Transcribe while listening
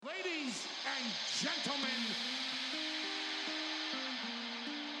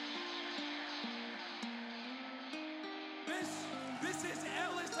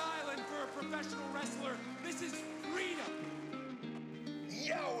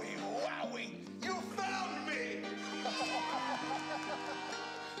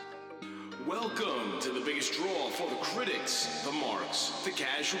Welcome to the biggest draw for the critics, the marks, the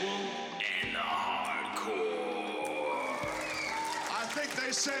casual, and the hardcore. I think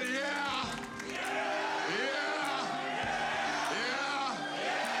they said yeah. Yeah.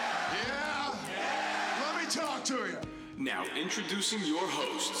 Let me talk to you. Now introducing your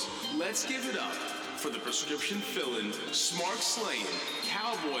hosts. Let's give it up for the prescription filling, smart slaying,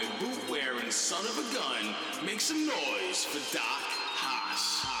 cowboy boot wearing son of a gun. Make some noise for Doc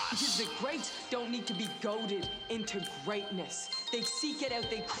Haas. Because the greats don't need to be goaded into greatness. They seek it out,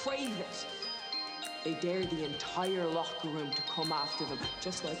 they crave it. They dare the entire locker room to come after them,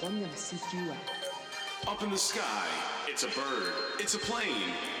 just like I'm gonna seek you out. Up in the sky, it's a bird, it's a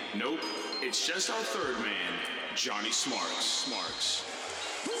plane. Nope, it's just our third man, Johnny Smarks.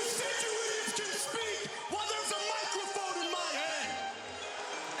 Who said you idiots can speak while there's a microphone in my hand?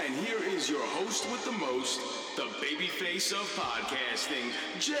 And here is your host with the most, the babyface of podcasting,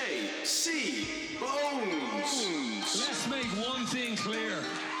 J.C. Bones. Let's make one thing clear.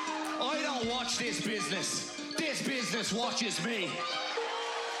 I don't watch this business. This business watches me.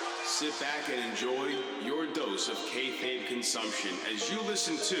 Sit back and enjoy your dose of kayfabe consumption as you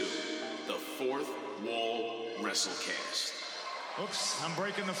listen to the Fourth Wall WrestleCast. Oops, I'm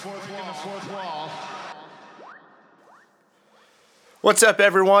breaking the fourth wall. What's up,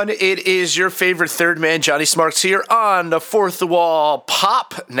 everyone? It is your favorite third man, Johnny Smarks, here on the Fourth Wall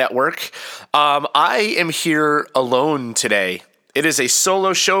Pop Network. I am here alone today. It is a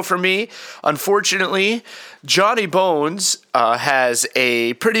solo show for me. Unfortunately, Johnny Bones has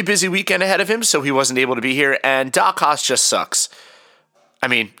a pretty busy weekend ahead of him, so he wasn't able to be here, and Doc Haas just sucks. I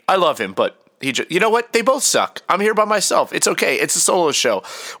mean, I love him, but you know what? They both suck. I'm here by myself. It's okay. It's a solo show.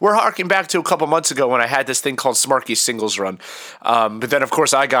 We're harking back to a couple months ago when I had this thing called Smarky Singles Run. But then, of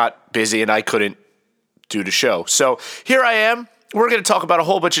course, I got busy and I couldn't do the show. So here I am. We're going to talk about a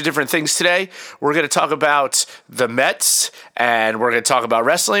whole bunch of different things today. We're going to talk about the Mets, and we're going to talk about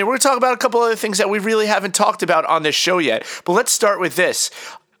wrestling. We're going to talk about a couple other things that we really haven't talked about on this show yet. But let's start with this.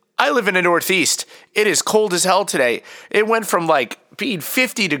 I live in the Northeast. It is cold as hell today. It went from being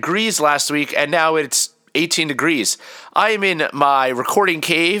 50 degrees last week, and now it's 18 degrees. I am in my recording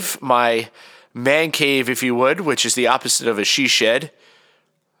cave, my man cave, if you would, which is the opposite of a she shed.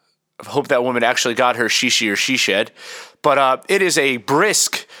 I hope that woman actually got her she or she shed. But it is a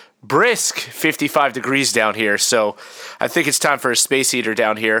brisk 55 degrees down here, so I think it's time for a space heater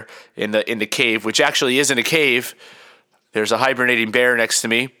down here in the cave, which actually isn't a cave. There's a hibernating bear next to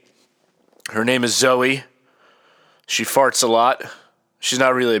me. Her name is Zoe. She farts a lot. She's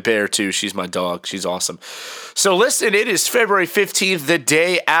not really a bear, too. She's my dog. She's awesome. So listen, it is February 15th, the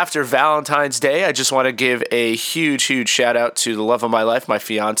day after Valentine's Day. I just want to give a huge shout out to the love of my life, my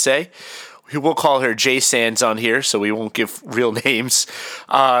fiance. We'll call her J Sands on here, so we won't give real names.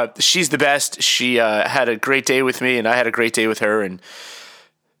 She's the best. She had a great day with me, and I had a great day with her, and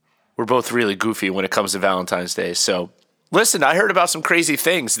we're both really goofy when it comes to Valentine's Day. So listen, I heard about some crazy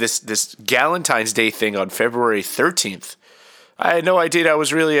things. This Galentine's Day thing on February 13th. I had no idea that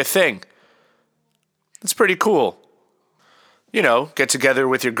was really a thing. It's pretty cool. You know, get together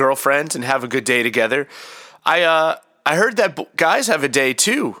with your girlfriends and have a good day together. I heard that guys have a day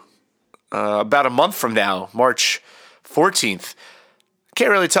too. About a month from now, March 14th.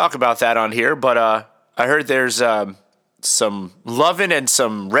 Can't really talk about that on here, but I heard there's some loving and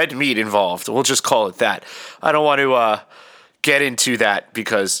some red meat involved. We'll just call it that. I don't want to get into that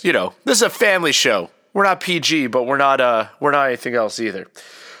because, you know, this is a family show. We're not PG, but we're not anything else either.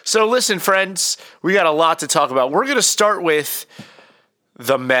 So listen, friends, we got a lot to talk about. We're going to start with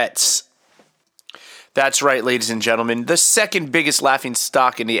the Mets. That's right, ladies and gentlemen. The second biggest laughing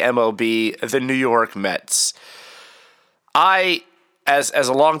stock in the MLB, the New York Mets. I, as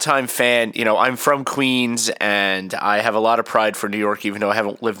a longtime fan, you know, I'm from Queens, and I have a lot of pride for New York, even though I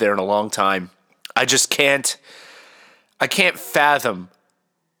haven't lived there in a long time. I can't fathom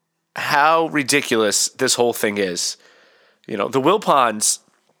how ridiculous this whole thing is. You know, the Wilpons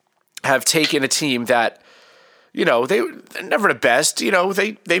have taken a team that, you know, they're never the best. You know,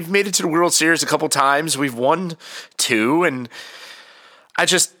 they've made it to the World Series a couple times. We've won 2, and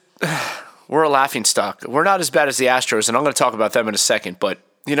we're a laughing stock. We're not as bad as the Astros, and I'm going to talk about them in a second, but,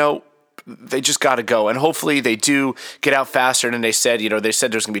 you know, they just got to go, and hopefully they do get out faster than they said. You know, they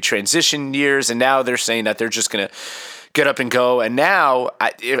said there's going to be transition years, and now they're saying that they're just going to get up and go, and now,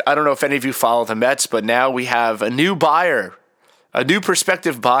 I don't know if any of you follow the Mets, but now we have a new buyer, a new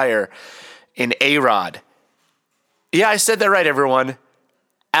prospective buyer in A-Rod. Yeah, I said that right, everyone.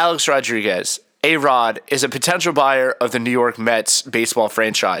 Alex Rodriguez, A-Rod, is a potential buyer of the New York Mets baseball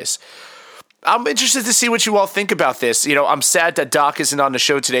franchise. I'm interested to see what you all think about this. I'm sad that Doc isn't on the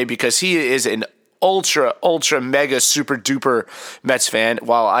show today because he is an ultra, mega, super duper Mets fan,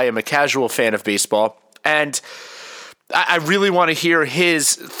 while I am a casual fan of baseball. And I really want to hear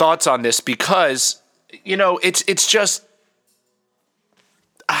his thoughts on this because, it's just,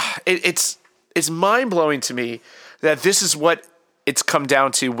 it's mind-blowing to me that this is what it's come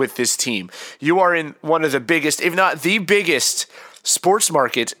down to with this team. You are in one of the biggest, if not the biggest, sports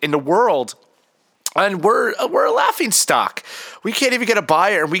market in the world, and we're a laughing stock. We can't even get a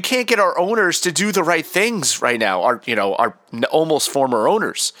buyer, and we can't get our owners to do the right things right now. Our almost former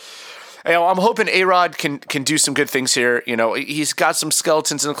owners. I'm hoping A-Rod can do some good things here. He's got some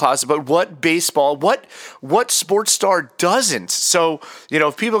skeletons in the closet, but what sports star doesn't? So,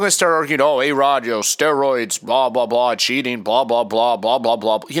 if people are going to start arguing, A-Rod, steroids, blah, blah, blah, cheating, blah, blah, blah, blah, blah,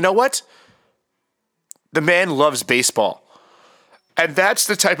 blah. You know what? The man loves baseball. And that's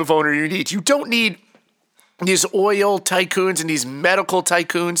the type of owner you need. You don't need these oil tycoons and these medical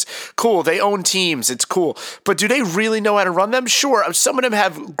tycoons. Cool, they own teams. It's cool. But do they really know how to run them? Sure, some of them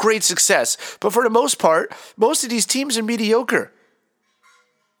have great success. But for the most part, most of these teams are mediocre.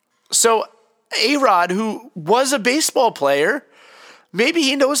 So A-Rod, who was a baseball player, maybe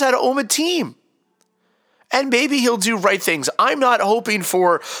he knows how to own a team. And maybe he'll do right things. I'm not hoping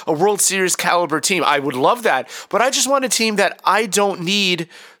for a World Series caliber team. I would love that. But I just want a team that I don't need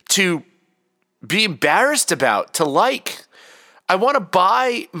to be embarrassed about, to like. I want to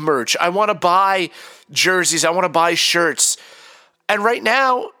buy merch. I want to buy jerseys. I want to buy shirts. And right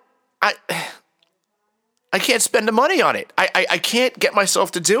now, I can't spend the money on it. I can't get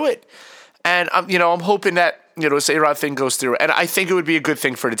myself to do it. And I'm hoping that this A-Rod thing goes through, and I think it would be a good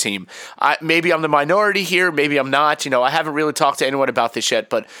thing for the team. Maybe I'm the minority here, maybe I'm not. I haven't really talked to anyone about this yet,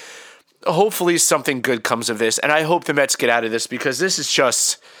 but hopefully something good comes of this, and I hope the Mets get out of this because this is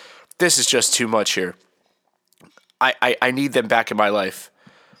just too much here. I need them back in my life.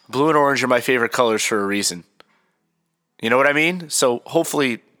 Blue and orange are my favorite colors for a reason. You know what I mean? So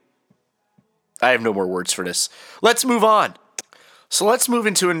hopefully, I have no more words for this. Let's move on. So let's move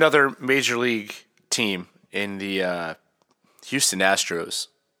into another major league team in the Houston Astros.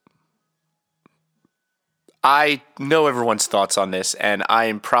 I know everyone's thoughts on this, and I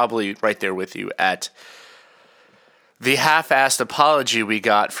am probably right there with you at the half-assed apology we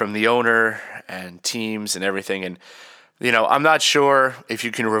got from the owner and teams and everything. And, I'm not sure if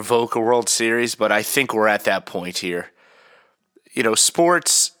you can revoke a World Series, but I think we're at that point here.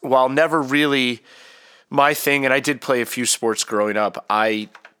 Sports, while never really my thing, and I did play a few sports growing up,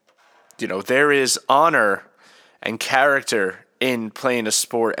 there is honor and character in playing a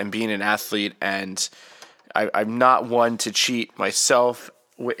sport and being an athlete, and I'm not one to cheat myself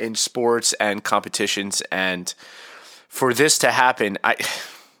in sports and competitions, and for this to happen,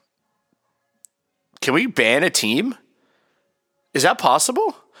 can we ban a team? Is that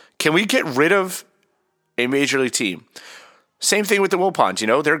possible? Can we get rid of a major league team? Same thing with the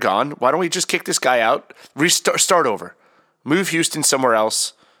Wilpons, they're gone. Why don't we just kick this guy out, start over, move Houston somewhere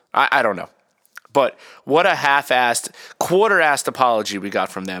else? I don't know. But what a half-assed, quarter-assed apology we got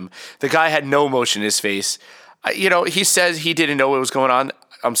from them. The guy had no emotion in his face. He says he didn't know what was going on.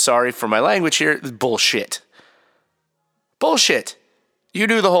 I'm sorry for my language here. Bullshit. Bullshit. You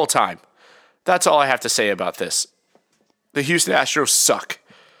knew the whole time. That's all I have to say about this. The Houston Astros suck.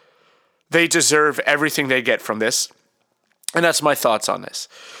 They deserve everything they get from this. And that's my thoughts on this.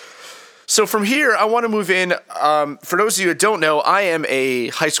 So from here, I want to move in. For those of you who don't know, I am a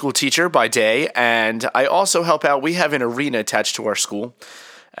high school teacher by day, and I also help out. We have an arena attached to our school.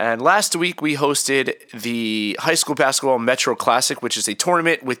 And last week, we hosted the High School Basketball Metro Classic, which is a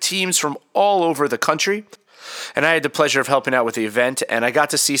tournament with teams from all over the country. And I had the pleasure of helping out with the event, and I got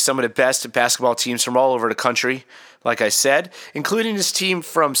to see some of the best basketball teams from all over the country, like I said, including this team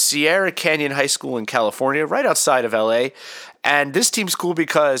from Sierra Canyon High School in California, right outside of LA. And this team's cool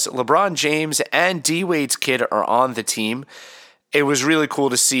because LeBron James and D-Wade's kid are on the team. It was really cool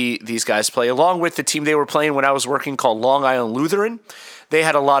to see these guys play, along with the team they were playing when I was working called Long Island Lutheran. They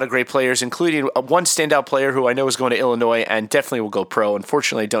had a lot of great players, including one standout player who I know is going to Illinois and definitely will go pro.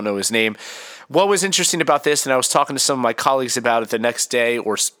 Unfortunately, I don't know his name. What was interesting about this, and I was talking to some of my colleagues about it the next day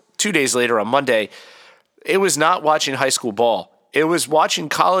or 2 days later on Monday, it was not watching high school ball. It was watching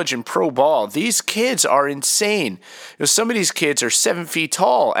college and pro ball. These kids are insane. Some of these kids are 7 feet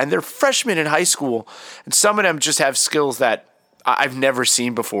tall, and they're freshmen in high school, and some of them just have skills that I've never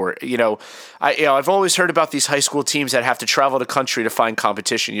seen before. I've always heard about these high school teams that have to travel the country to find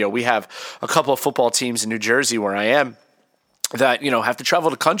competition. We have a couple of football teams in New Jersey where I am that, have to travel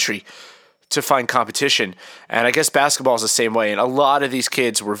the country to find competition. And I guess basketball is the same way. And a lot of these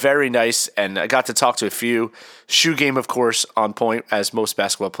kids were very nice, and I got to talk to a few. Shoe game, of course, on point, as most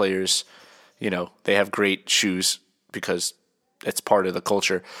basketball players, they have great shoes because it's part of the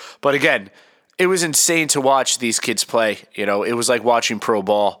culture. But again, it was insane to watch these kids play. It was like watching pro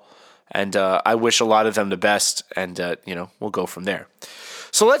ball. And I wish a lot of them the best. And, we'll go from there.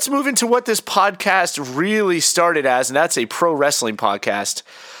 So let's move into what this podcast really started as, and that's a pro wrestling podcast.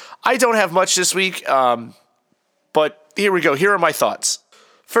 I don't have much this week, but here we go. Here are my thoughts.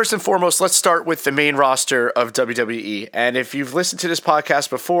 First and foremost, let's start with the main roster of WWE. And if you've listened to this podcast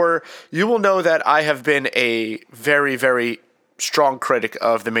before, you will know that I have been a very, very strong critic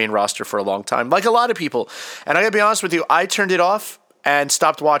of the main roster for a long time, like a lot of people. And I gotta be honest with you, I turned it off and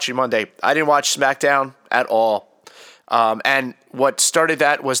stopped watching Monday. I didn't watch SmackDown at all. And what started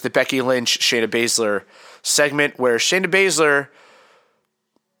that was the Becky Lynch, Shayna Baszler segment, where Shayna Baszler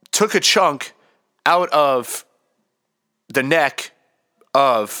took a chunk out of the neck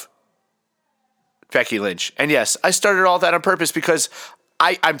of Becky Lynch. And yes, I started all that on purpose because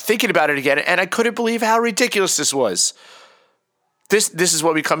I'm thinking about it again, and I couldn't believe how ridiculous this was. This is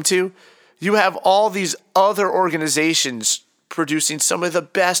what we come to. You have all these other organizations producing some of the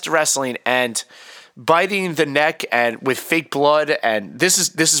best wrestling and biting the neck and with fake blood, and this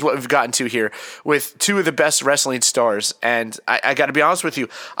is what we've gotten to here with two of the best wrestling stars. And I got to be honest with you,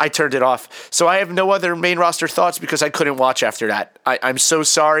 I turned it off. So I have no other main roster thoughts because I couldn't watch after that. I'm so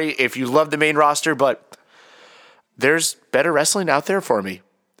sorry if you love the main roster, but there's better wrestling out there for me.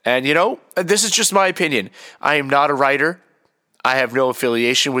 And this is just my opinion. I am not a writer. I have no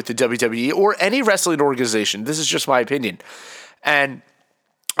affiliation with the WWE or any wrestling organization. This is just my opinion. And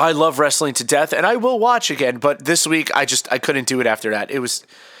I love wrestling to death, and I will watch again, but this week I couldn't do it after that.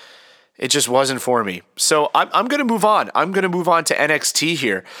 It just wasn't for me. So I'm going to move on. I'm going to move on to NXT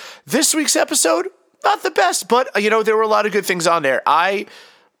here. This week's episode, not the best, but there were a lot of good things on there. I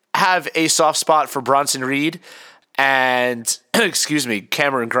have a soft spot for Bronson Reed and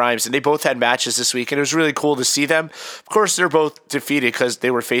Cameron Grimes, and they both had matches this week, and it was really cool to see them. Of course, they're both defeated because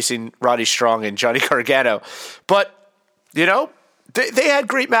they were facing Roddy Strong and Johnny Gargano, but They had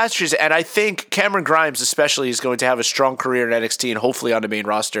great matches, and I think Cameron Grimes especially is going to have a strong career in NXT and hopefully on the main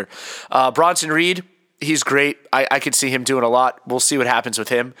roster. Bronson Reed, he's great. I could see him doing a lot. We'll see what happens with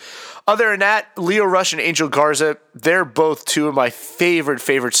him. Other than that, Lio Rush and Angel Garza, they're both two of my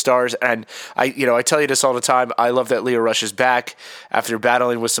favorite stars, and I tell you this all the time. I love that Lio Rush is back after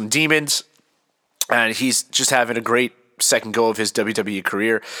battling with some demons, and he's just having a great second go of his WWE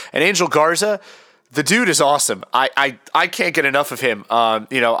career. And Angel Garza, the dude is awesome. I can't get enough of him.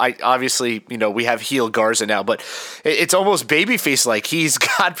 I obviously, we have heel Garza now, but it's almost babyface like. He's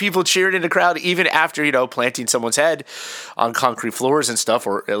got people cheering in the crowd even after, planting someone's head on concrete floors and stuff,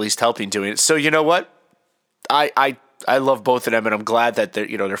 or at least helping doing it. So you know what? I love both of them, and I'm glad that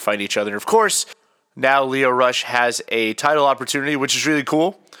they're fighting each other. And of course, now Lio Rush has a title opportunity, which is really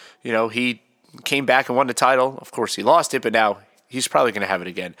cool. He came back and won the title. Of course, he lost it, but now he's probably going to have it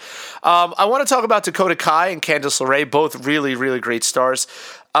again. I want to talk about Dakota Kai and Candice LeRae, both really, really great stars.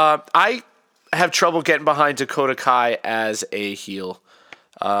 I have trouble getting behind Dakota Kai as a heel.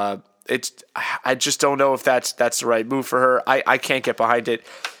 I just don't know if that's the right move for her. I can't get behind it.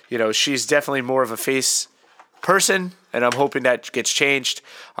 She's definitely more of a face person, and I'm hoping that gets changed.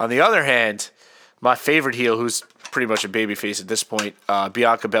 On the other hand, my favorite heel, who's pretty much a babyface at this point,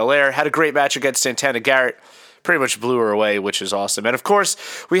 Bianca Belair, had a great match against Santana Garrett. Pretty much blew her away, which is awesome. And of course,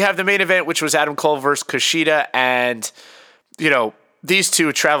 we have the main event, which was Adam Cole versus Kushida. And, these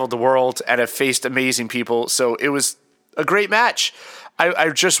two traveled the world and have faced amazing people. So it was a great match.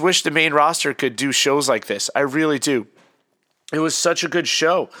 I just wish the main roster could do shows like this. I really do. It was such a good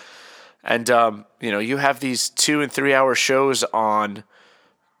show. And, you have these 2 and 3 hour shows on,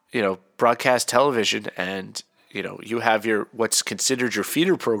 broadcast television. And, you have what's considered your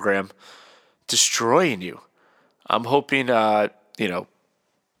feeder program destroying you. I'm hoping, the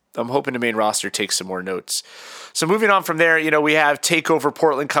main roster takes some more notes. So moving on from there, we have TakeOver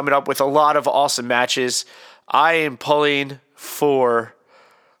Portland coming up with a lot of awesome matches. I am pulling for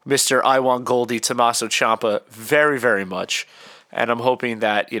Mr. I Want Goldie, Tommaso Ciampa, very, very much. And I'm hoping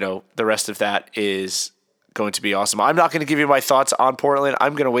that, the rest of that is going to be awesome. I'm not going to give you my thoughts on Portland.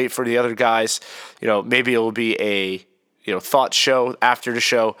 I'm going to wait for the other guys. Maybe it will be a, thought show after the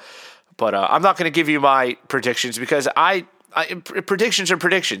show. But I'm not going to give you my predictions because predictions are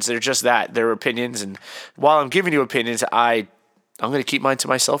predictions. They're just that. They're opinions. And while I'm giving you opinions, I'm going to keep mine to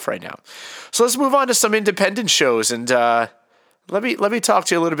myself right now. So let's move on to some independent shows. And let me talk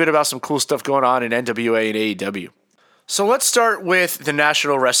to you a little bit about some cool stuff going on in NWA and AEW. So let's start with the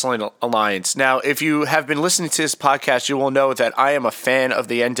National Wrestling Alliance. Now, if you have been listening to this podcast, you will know that I am a fan of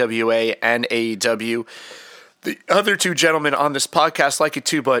the NWA and AEW. The other two gentlemen on this podcast like it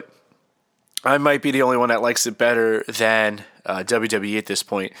too, but I might be the only one that likes it better than WWE at this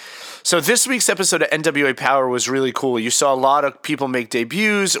point. So this week's episode of NWA Power was really cool. You saw a lot of people make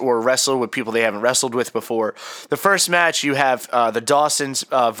debuts or wrestle with people they haven't wrestled with before. The first match, you have the Dawsons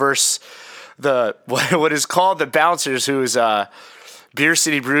versus the what is called the Bouncers, who is Beer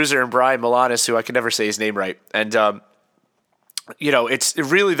City Bruiser and Brian Milanes, who I can never say his name right. And it's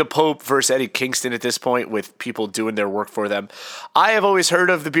really the Pope versus Eddie Kingston at this point, with people doing their work for them. I have always heard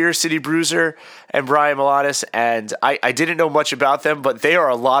of the Beer City Bruiser and Brian Milanes, and I didn't know much about them, but they are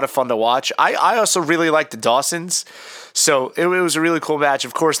a lot of fun to watch. I also really like the Dawsons, so it was a really cool match.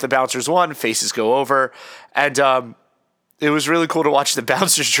 Of course, the Bouncers won, faces go over, and it was really cool to watch the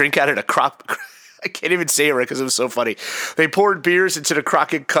Bouncers drink out of a crock. I can't even say it right because it was so funny. They poured beers into the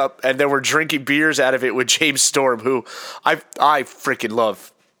Crockett Cup and then were drinking beers out of it with James Storm, who I freaking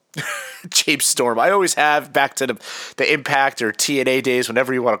love. James Storm. I always have, back to the Impact or TNA days,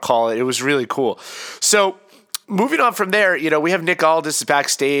 whenever you want to call it. It was really cool. So moving on from there, we have Nick Aldis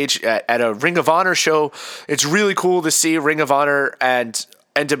backstage at a Ring of Honor show. It's really cool to see Ring of Honor and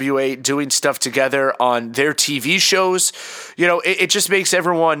NWA doing stuff together on their TV shows. It just makes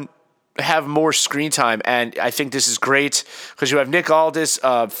everyone have more screen time, and I think this is great because you have Nick Aldis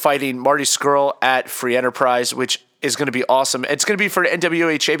fighting Marty Scurll at Free Enterprise, which is going to be awesome. It's going to be for the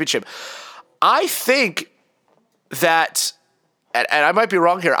NWA Championship. I think that, and I might be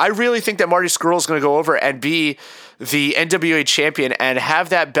wrong here, I really think that Marty Scurll is going to go over and be the NWA champion and have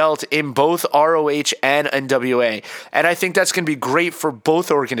that belt in both ROH and NWA, and I think that's going to be great for both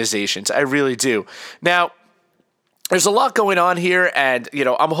organizations. I really do. Now, there's a lot going on here, and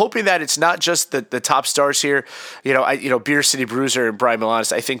I'm hoping that it's not just the top stars here. Beer City Bruiser and Brian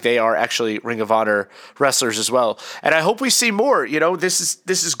Milanes, I think they are actually Ring of Honor wrestlers as well, and I hope we see more. This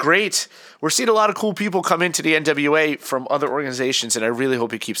is great. We're seeing a lot of cool people come into the NWA from other organizations, and I really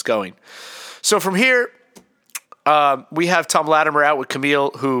hope it keeps going. So from here, we have Tom Latimer out with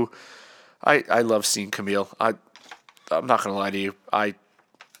Camille, who I love seeing Camille. I'm not gonna lie to you, I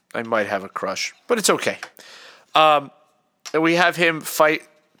might have a crush, but it's okay. And we have him fight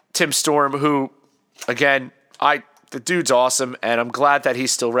Tim Storm, who, again, the dude's awesome, and I'm glad that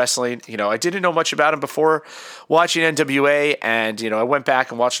he's still wrestling. I didn't know much about him before watching NWA, and, I went back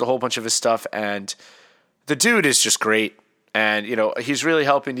and watched a whole bunch of his stuff, and the dude is just great. And, he's really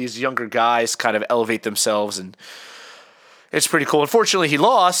helping these younger guys kind of elevate themselves, and it's pretty cool. Unfortunately, he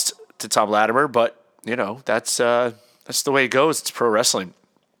lost to Tom Latimer, but, that's the way it goes. It's pro wrestling.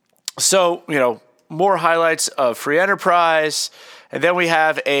 So, more highlights of Free Enterprise, and then we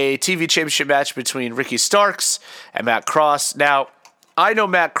have a TV championship match between Ricky Starks and Matt Cross. Now, I know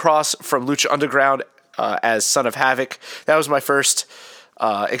Matt Cross from Lucha Underground as Son of Havoc. That was my first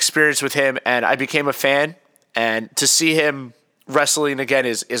experience with him, and I became a fan. And to see him wrestling again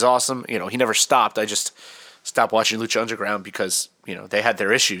is awesome. He never stopped. I just stopped watching Lucha Underground because, they had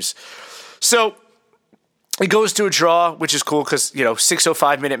their issues. So it goes to a draw, which is cool because,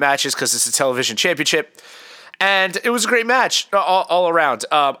 605-minute matches because it's a television championship. And it was a great match all around.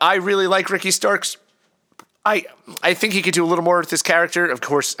 I really like Ricky Starks. I think he could do a little more with this character. Of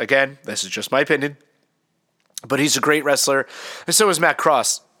course, again, this is just my opinion. But he's a great wrestler. And so is Matt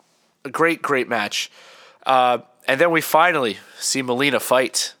Cross. A great, great match. And then we finally see Melina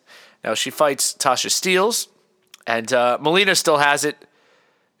fight. Now, she fights Tasha Steelz. And Melina still has it.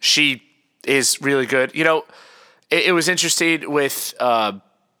 She is really good. It was interesting with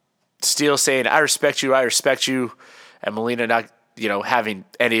Steele saying, I respect you, and Melina not, having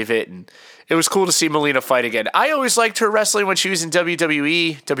any of it. And it was cool to see Melina fight again. I always liked her wrestling when she was in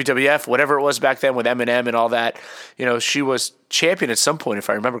WWE, WWF, whatever it was back then with Eminem and all that. She was champion at some point, if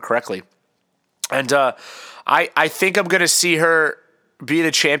I remember correctly. And I think I'm going to see her be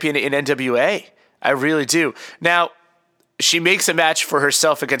the champion in NWA. I really do. Now, she makes a match for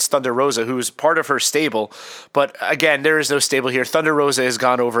herself against Thunder Rosa, who is part of her stable. But again, there is no stable here. Thunder Rosa has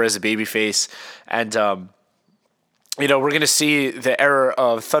gone over as a babyface. And, we're going to see the error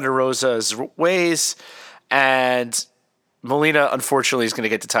of Thunder Rosa's ways. And Melina, unfortunately, is going to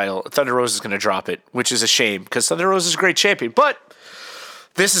get the title. Thunder Rosa is going to drop it, which is a shame because Thunder Rosa is a great champion. But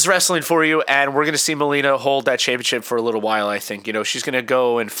this is wrestling for you, and we're going to see Melina hold that championship for a little while, I think. She's going to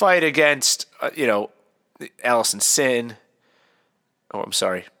go and fight against, Allison Sin. Oh, I'm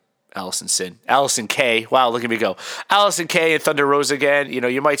sorry. Allison Sin. Allison Kay. Wow, look at me go. Allison Kay and Thunder Rosa again.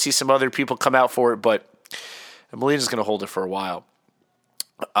 You might see some other people come out for it, but Melina's going to hold it for a while.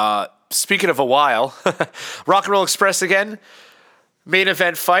 Speaking of a while, Rock and Roll Express again. Main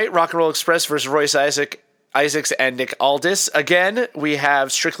event fight, Rock and Roll Express versus Royce Isaacs and Nick Aldis. Again, we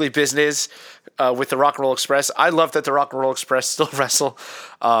have Strictly Business with the Rock and Roll Express. I love that the Rock and Roll Express still wrestle.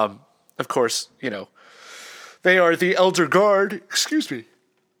 Of course, they are the Elder Guard. Excuse me.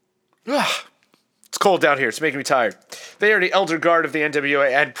 It's cold down here. It's making me tired. They are the Elder Guard of the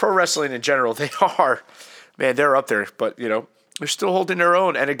NWA and pro wrestling in general. They are. Man, they're up there, but, they're still holding their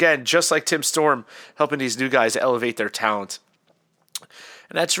own. And again, just like Tim Storm, helping these new guys elevate their talent.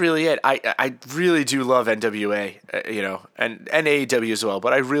 And that's really it. I really do love NWA, and AEW as well,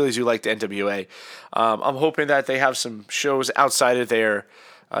 but I really do like the NWA. I'm hoping that they have some shows outside of their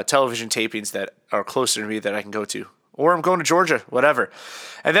television tapings that are closer to me that I can go to. Or I'm going to Georgia, whatever.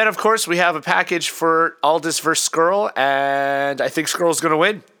 And then, of course, we have a package for Aldis versus Skrull, and I think Skrull's going to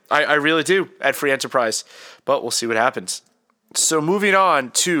win. I really do at Free Enterprise, but we'll see what happens. So moving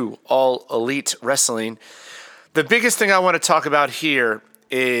on to All Elite Wrestling, the biggest thing I want to talk about here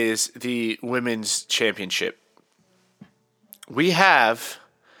is the Women's Championship. We have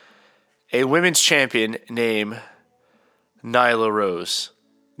a Women's Champion named Nyla Rose.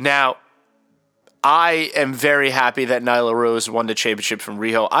 Now, I am very happy that Nyla Rose won the championship from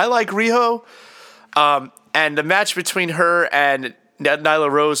Riho. I like Riho, and the match between her and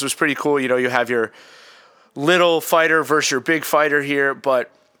Nyla Rose was pretty cool. You have your little fighter versus your big fighter here,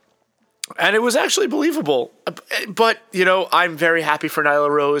 and it was actually believable. But, I'm very happy for Nyla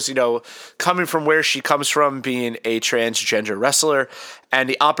Rose, coming from where she comes from, being a transgender wrestler, and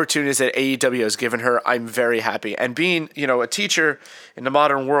the opportunities that AEW has given her, I'm very happy. And being, a teacher in the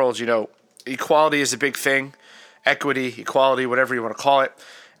modern world, equality is a big thing. Equity, equality, whatever you want to call it.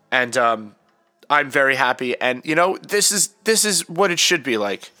 And I'm very happy. And, this is what it should be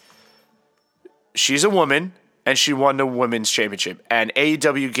like. She's a woman, and she won the Women's Championship. And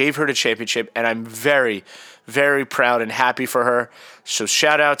AEW gave her the championship, and I'm very, very proud and happy for her. So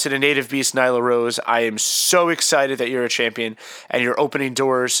shout out to the Native Beast, Nyla Rose. I am so excited that you're a champion, and you're opening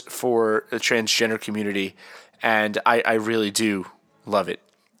doors for the transgender community. And I really do love it.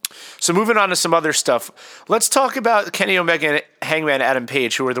 So moving on to some other stuff. Let's talk about Kenny Omega and Hangman Adam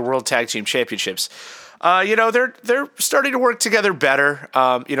Page, who are the World Tag Team Championships. They're starting to work together better.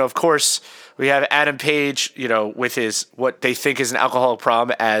 Of course, we have Adam Page, with his what they think is an alcoholic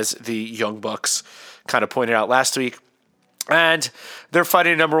problem, as the Young Bucks kind of pointed out last week. And they're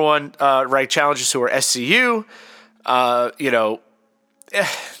fighting number one ranked challengers who are SCU.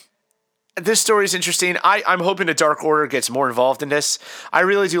 This story is interesting. I'm hoping the Dark Order gets more involved in this. I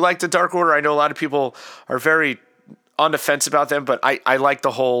really do like the Dark Order. I know a lot of people are very on the fence about them, but I like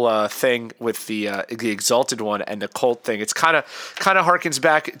the whole thing with the Exalted One and the cult thing. It's kind of harkens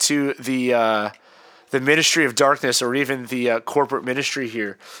back to the Ministry of Darkness, or even the corporate ministry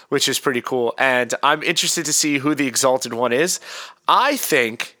here, which is pretty cool. And I'm interested to see who the Exalted One is. I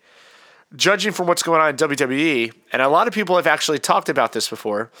think, judging from what's going on in WWE, and a lot of people have actually talked about this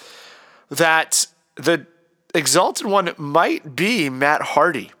before, that the Exalted One might be Matt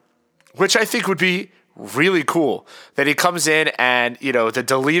Hardy, which I think would be really cool. That he comes in and, the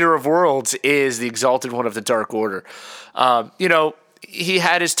Deleter of Worlds is the Exalted One of the Dark Order. He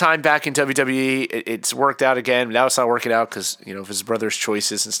had his time back in WWE. It's worked out again. Now it's not working out because, of his brother's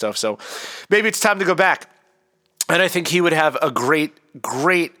choices and stuff. So maybe it's time to go back. And I think he would have a great,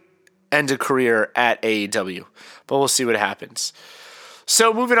 great end of career at AEW. But we'll see what happens.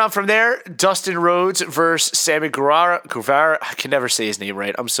 So moving on from there, Dustin Rhodes versus Sammy Guevara. I can never say his name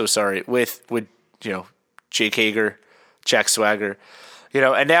right. I'm so sorry. With Jake Hager, Jack Swagger.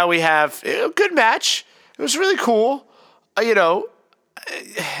 And now we have a good match. It was really cool.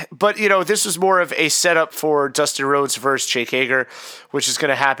 But, this was more of a setup for Dustin Rhodes versus Jake Hager, which is going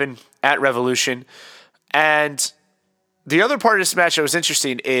to happen at Revolution. And the other part of this match that was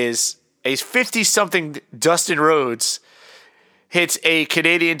interesting is a 50-something Dustin Rhodes hits a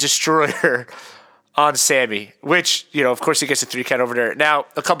Canadian Destroyer on Sammy, which, of course he gets a 3-count over there. Now,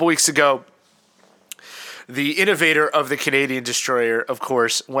 a couple weeks ago, the innovator of the Canadian Destroyer, of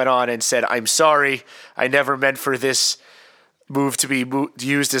course, went on and said, "I'm sorry, I never meant for this move to be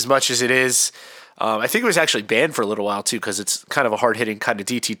used as much as it is." I think it was actually banned for a little while, too, because it's kind of a hard-hitting kind of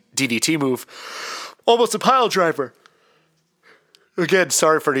DDT move. Almost a pile driver. Again,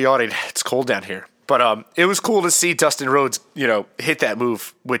 sorry for the yawning. It's cold down here. But it was cool to see Dustin Rhodes, hit that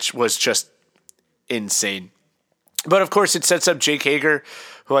move, which was just insane. But, of course, it sets up Jake Hager,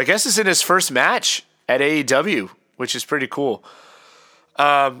 who I guess is in his first match at AEW, which is pretty cool.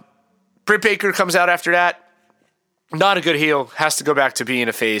 Britt Baker comes out after that. Not a good heel. Has to go back to being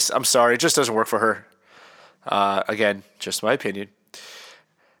a face. I'm sorry. It just doesn't work for her. Again, just my opinion.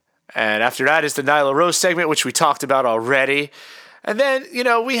 And after that is the Nyla Rose segment, which we talked about already. And then,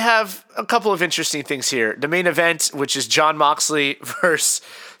 we have a couple of interesting things here. The main event, which is Jon Moxley versus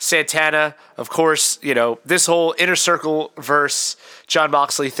Santana. Of course, this whole Inner Circle versus Jon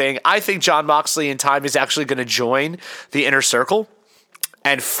Moxley thing. I think Jon Moxley in time is actually going to join the Inner Circle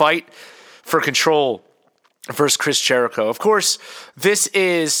and fight for control versus Chris Jericho. Of course, this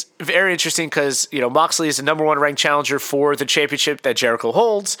is very interesting because, Moxley is the number one ranked challenger for the championship that Jericho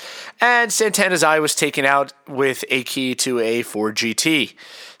holds, and Santana's eye was taken out with a key to a 4GT.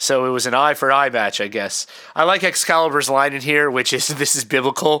 So it was an eye for eye match, I guess. I like Excalibur's line in here, which is, this is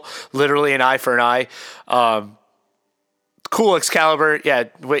biblical, literally an eye for an eye. Cool, Excalibur. Yeah,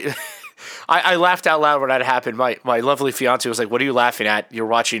 wait. I laughed out loud when that happened. My lovely fiance was like, "What are you laughing at? You're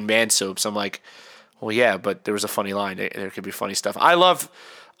watching man soaps." I'm like, well, yeah, but there was a funny line. There could be funny stuff.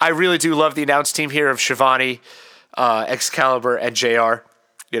 I really do love the announce team here of Shivani, Excalibur, and JR.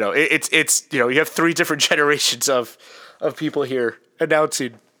 It's you have three different generations of people here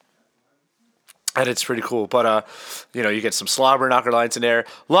announcing, and it's pretty cool. But you get some slobber knocker lines in there.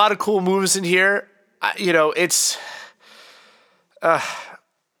 A lot of cool moves in here. It's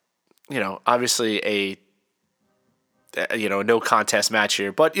obviously a no contest match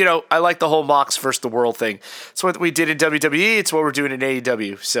here. But, I like the whole Mox versus the world thing. It's what we did in WWE. It's what we're doing in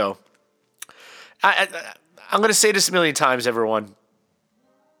AEW. So I'm going to say this a million times, everyone.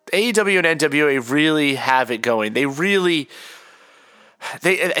 AEW and NWA really have it going. I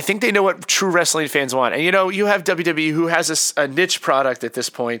think they know what true wrestling fans want. And, you have WWE who has a niche product at this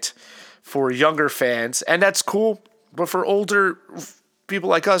point for younger fans. And that's cool. But for older people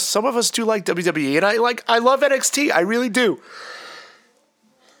like us, some of us do like WWE, and I love NXT. I really do.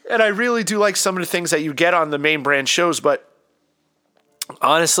 And I really do like some of the things that you get on the main brand shows, but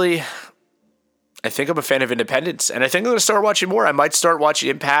honestly, I think I'm a fan of independence, and I think I'm going to start watching more. I might start watching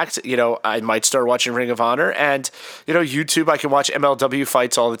Impact, I might start watching Ring of Honor, and, YouTube, I can watch MLW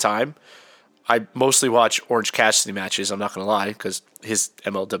fights all the time. I mostly watch Orange Cassidy matches, I'm not going to lie, because his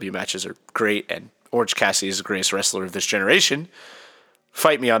MLW matches are great, and Orange Cassidy is the greatest wrestler of this generation.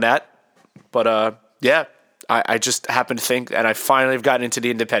 Fight me on that. But, yeah, I just happen to think, and I finally have gotten into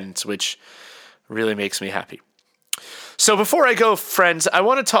the independents, which really makes me happy. So before I go, friends, I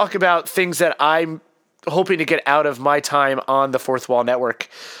want to talk about things that I'm hoping to get out of my time on the Fourth Wall Network.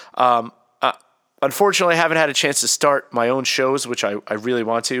 Unfortunately, I haven't had a chance to start my own shows, which I really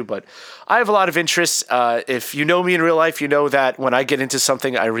want to, but I have a lot of interests. If you know me in real life, you know that when I get into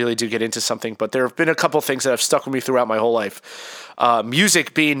something, I really do get into something, but there have been a couple things that have stuck with me throughout my whole life.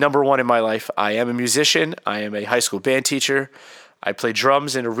 Music being number one in my life. I am a musician. I am a high school band teacher. I play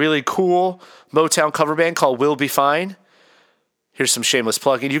drums in a really cool Motown cover band called We'll Be Fine. Here's some shameless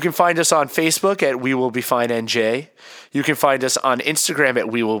plugging. You can find us on Facebook at We Will Be Fine NJ. You can find us on Instagram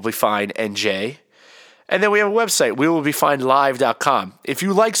at We Will Be Fine NJ. And then we have a website, wewillbefinelive.com. If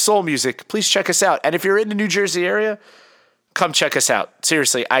you like soul music, please check us out. And if you're in the New Jersey area, come check us out.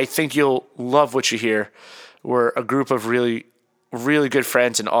 Seriously, I think you'll love what you hear. We're a group of really, really good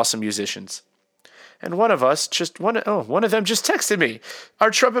friends and awesome musicians. And one of them just texted me. Our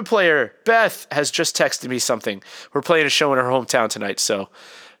trumpet player, Beth, has just texted me something. We're playing a show in her hometown tonight, so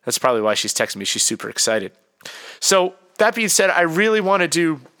that's probably why she's texting me. She's super excited. So that being said, I really want to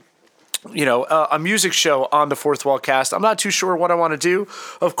do a music show on the Fourth Wall Cast. I'm not too sure what I want to do.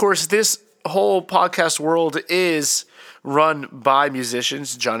 Of course, this whole podcast world is run by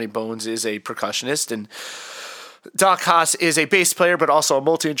musicians. Johnny Bones is a percussionist, and Doc Haas is a bass player, but also a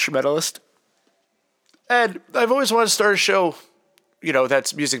multi-instrumentalist. And I've always wanted to start a show,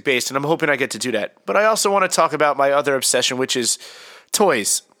 that's music-based, and I'm hoping I get to do that. But I also want to talk about my other obsession, which is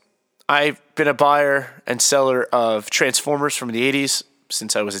toys. I've been a buyer and seller of Transformers from the 80s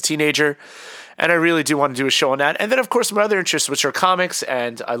since I was a teenager, and I really do want to do a show on that. And then, of course, my other interests, which are comics,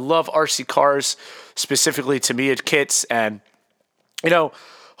 and I love RC cars, specifically Tamiya kits, and,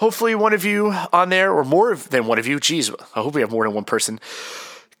 hopefully one of you on there, or more than one of you, geez, I hope we have more than one person,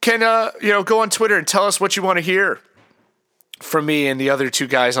 can, go on Twitter and tell us what you want to hear from me and the other two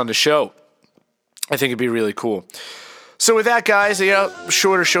guys on the show. I think it'd be really cool. So with that, guys,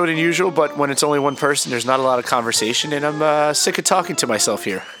 shorter show than usual, but when it's only one person, there's not a lot of conversation, and I'm sick of talking to myself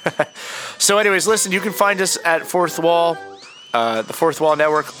here. So anyways, listen, you can find us at Fourth Wall, the Fourth Wall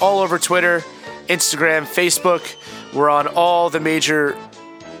Network, all over Twitter, Instagram, Facebook. We're on all the major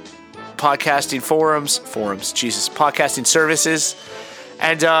podcasting podcasting services.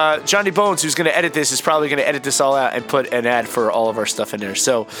 And Johnny Bones, who's going to edit this, is probably going to edit this all out and put an ad for all of our stuff in there.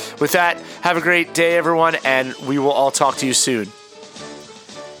 So with that, have a great day, everyone, and we will all talk to you soon.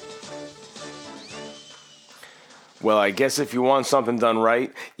 Well, I guess if you want something done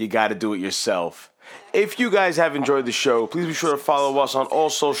right, you gotta do it yourself. If you guys have enjoyed the show, please be sure to follow us on all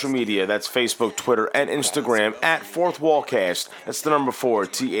social media. That's Facebook, Twitter, and Instagram at Fourth Wallcast. That's the number 4,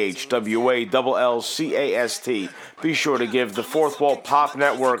 THWALLCAST. Be sure to give the Fourth Wall Pop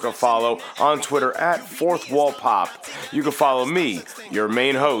Network a follow on Twitter at Fourth Wall Pop. You can follow me, your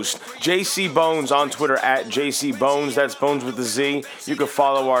main host, JC Bones, on Twitter at JC Bones. That's Bones with a Z. You can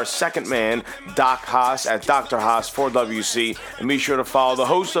follow our second man, Doc Haas, at Dr. Haas 4WC. And be sure to follow the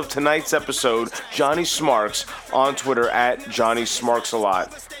host of tonight's episode, Johnny Smarks, on Twitter at Johnny Smarks a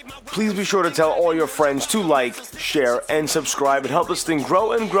lot. Please be sure to tell all your friends to like, share, and subscribe and help this thing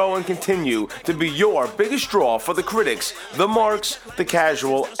grow and grow and continue to be your biggest draw for the critics, the marks, the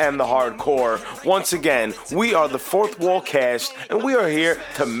casual, and the hardcore. Once again, we are the Fourth Wall Cast, and we are here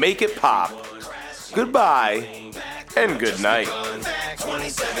to make it pop. Goodbye, and good night.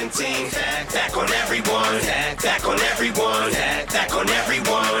 2017, back on everyone, back on everyone, back on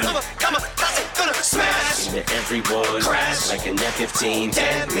everyone. Come on, gonna smash into everyone, crash like an F-15.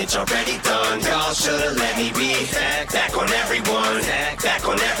 Damage already done, y'all should've let me be. Back on everyone, back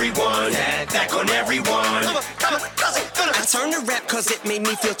on everyone, back on everyone. Come on, I turned to rap cause it made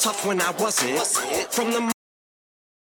me feel tough when I wasn't. From the